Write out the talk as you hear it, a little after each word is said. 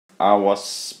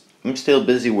I'm still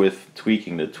busy with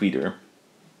tweaking the tweeter.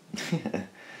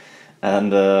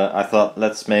 And I thought,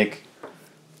 let's make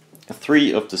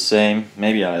 3 of the same,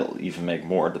 maybe I'll even make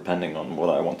more depending on what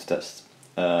I want to test.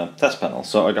 Test panel.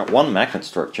 So I got one magnet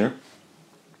structure,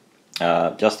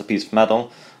 just a piece of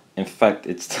metal. In fact,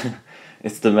 it's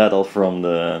it's the metal from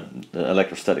the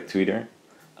electrostatic tweeter.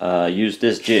 Use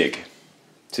this jig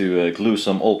to glue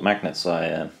some old magnets.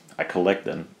 I collect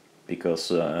them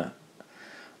because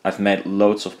I've made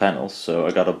loads of panels, so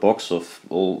I got a box of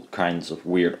all kinds of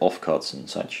weird offcuts and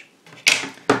such.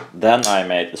 Then I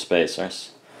made the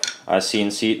spacers. I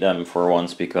CNC'd them for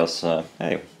once because,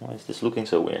 hey, why is this looking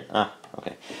so weird? Ah,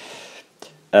 okay.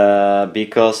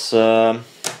 Because, I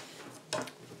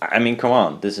mean, come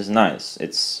on, this is nice.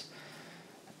 It's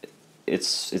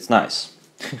nice.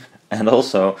 And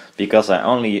also because I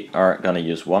only are gonna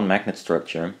use one magnet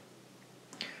structure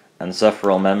and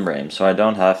several membranes, so I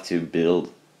don't have to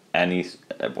build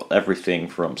everything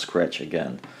from scratch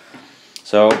again.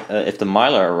 So if the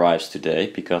Mylar arrives today,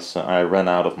 because I ran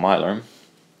out of Mylar,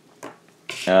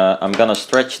 I'm gonna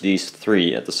stretch these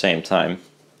 3 at the same time.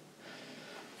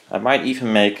 I might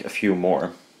even make a few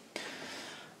more.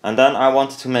 And then I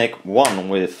wanted to make one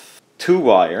with 2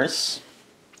 wires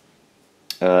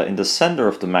in the center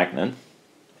of the magnet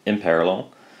in parallel.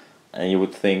 And you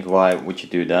would think, why would you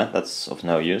do that? That's of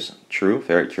no use. True,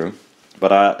 very true.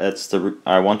 But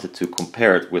I wanted to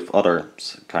compare it with other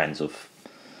kinds of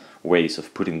ways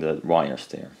of putting the wires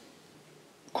there.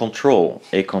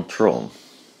 A control.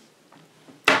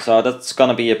 So that's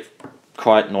gonna be a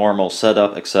quite normal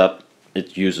setup, except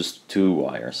it uses 2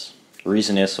 wires. The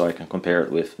reason is so I can compare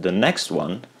it with the next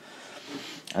one,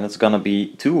 and it's gonna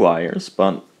be 2 wires,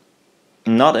 but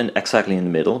not exactly in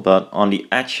the middle, but on the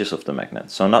edges of the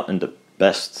magnet. So not in the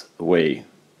best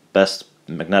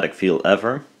magnetic field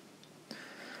ever,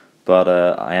 but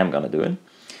I am gonna do it.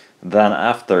 Then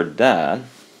after that,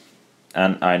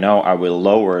 and I know I will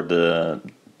lower the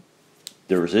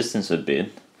resistance a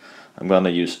bit, I'm gonna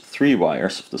use 3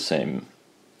 wires of the same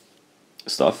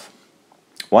stuff.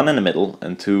 1 in the middle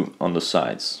and 2 on the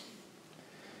sides.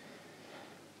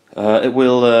 It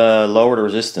will lower the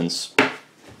resistance,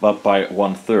 but by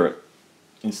 1/3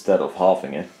 instead of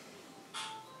halving it.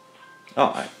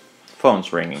 Oh,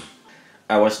 phone's ringing.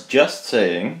 I was just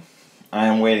saying I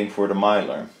am waiting for the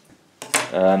Mylar.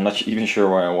 I'm not even sure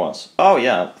where I was. Oh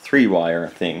yeah, 3 wire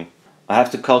thing. I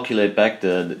have to calculate back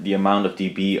the amount of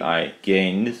dB I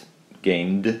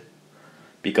gained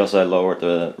because I lowered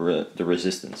the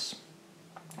resistance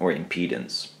or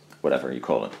impedance, whatever you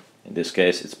call it. In this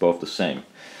case, it's both the same.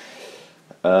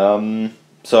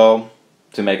 So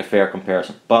to make a fair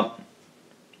comparison, but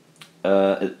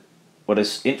what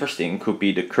is interesting could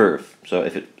be the curve. So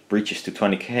if it reaches to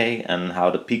 20k and how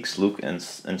the peaks look and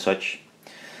such.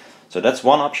 So that's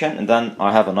one option, and then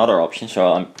I have another option.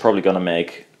 So I'm probably gonna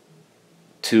make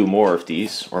 2 more of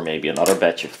these, or maybe another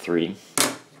batch of 3.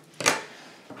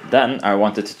 Then I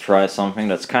wanted to try something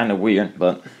that's kind of weird,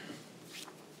 but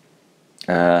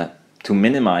to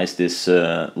minimize this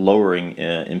lowering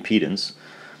impedance,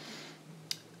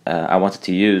 I wanted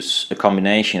to use a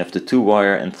combination of the 2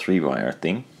 wire and 3 wire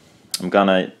thing. I'm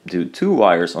gonna do 2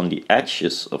 wires on the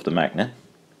edges of the magnet,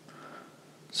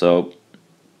 so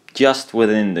just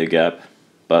within the gap,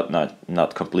 but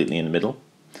not completely in the middle,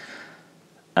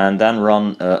 and then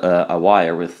run a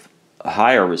wire with a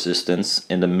higher resistance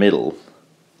in the middle,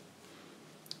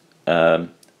 and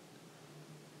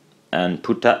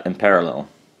put that in parallel.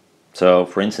 So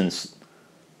for instance,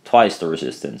 twice the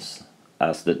resistance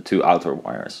as the 2 outer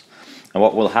wires. And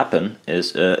what will happen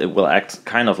is it will act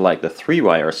kind of like the 3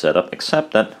 wire setup,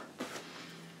 except that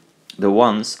the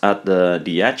ones at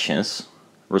the edges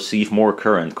receive more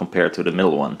current compared to the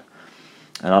middle one.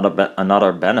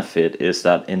 Another benefit is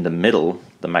that in the middle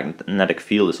the magnetic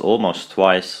field is almost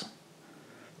twice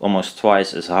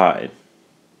as high.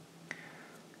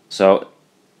 So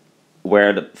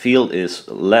where the field is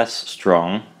less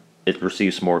strong, it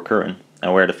receives more current,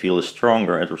 and where the field is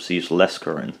stronger, it receives less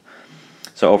current.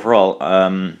 So overall,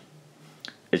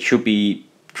 it should be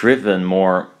driven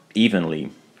more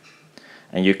evenly,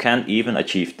 and you can't even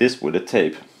achieve this with a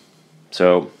tape.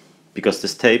 So, because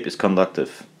this tape is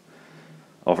conductive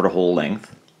over the whole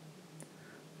length,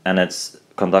 and it's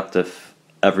conductive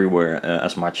everywhere,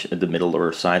 as much in the middle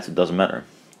or sides, it doesn't matter.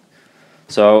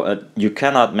 So you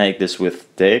cannot make this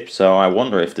with tape, so I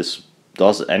wonder if this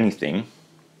does anything.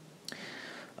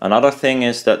 Another thing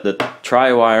is that the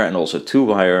tri-wire and also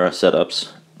 2-wire setups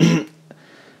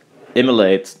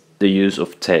emulate the use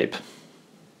of tape,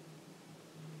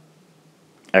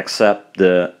 except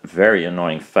the very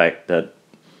annoying fact that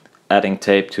adding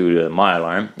tape to the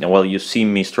Mylar. Well, you've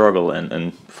seen me struggle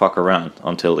and fuck around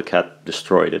until the cat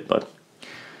destroyed it, but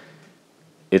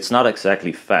it's not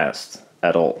exactly fast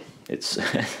at all. It's,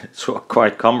 it's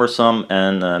quite cumbersome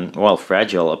and, well,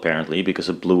 fragile apparently, because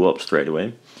it blew up straight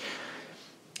away.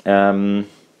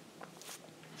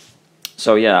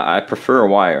 So yeah, I prefer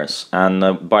wires,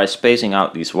 and by spacing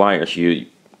out these wires you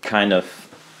kind of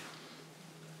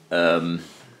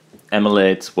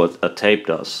emulate what a tape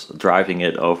does, driving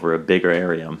it over a bigger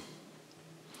area.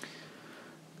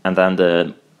 And then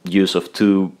the use of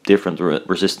two different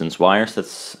resistance wires,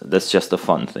 that's just a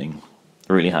fun thing.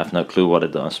 I really have no clue what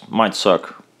it does. Might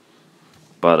suck,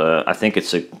 but I think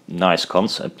it's a nice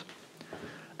concept.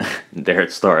 There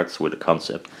it starts with a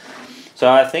concept.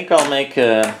 So I think I'll make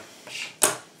yeah,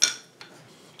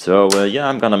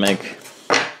 I'm gonna make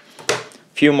a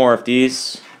few more of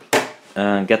these,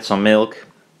 get some milk,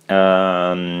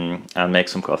 and make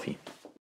some coffee.